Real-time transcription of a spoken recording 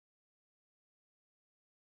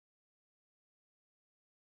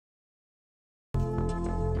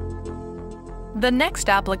The next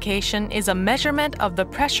application is a measurement of the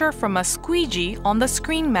pressure from a squeegee on the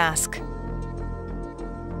screen mask.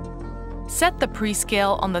 Set the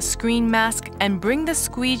prescale on the screen mask and bring the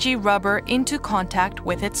squeegee rubber into contact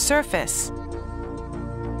with its surface.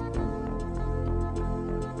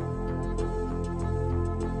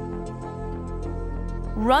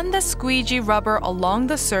 Run the squeegee rubber along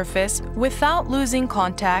the surface without losing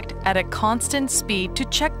contact at a constant speed to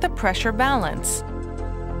check the pressure balance.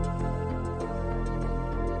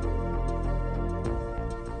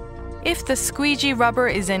 If the squeegee rubber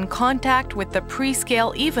is in contact with the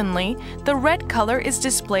prescale evenly, the red color is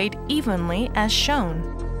displayed evenly as shown.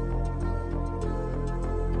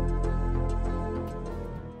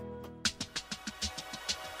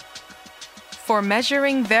 For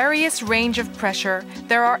measuring various range of pressure,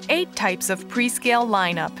 there are 8 types of prescale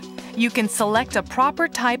lineup. You can select a proper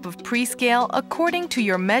type of prescale according to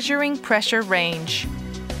your measuring pressure range.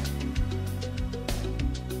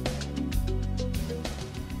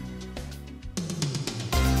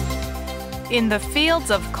 In the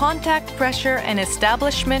fields of contact pressure and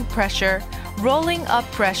establishment pressure, rolling up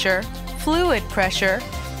pressure, fluid pressure,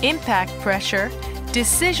 impact pressure,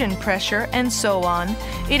 decision pressure, and so on,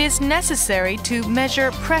 it is necessary to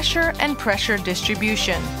measure pressure and pressure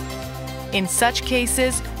distribution. In such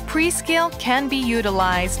cases, prescale can be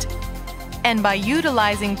utilized. And by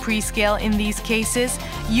utilizing prescale in these cases,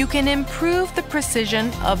 you can improve the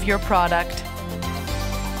precision of your product.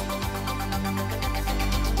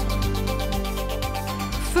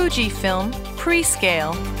 Fujifilm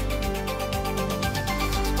Prescale.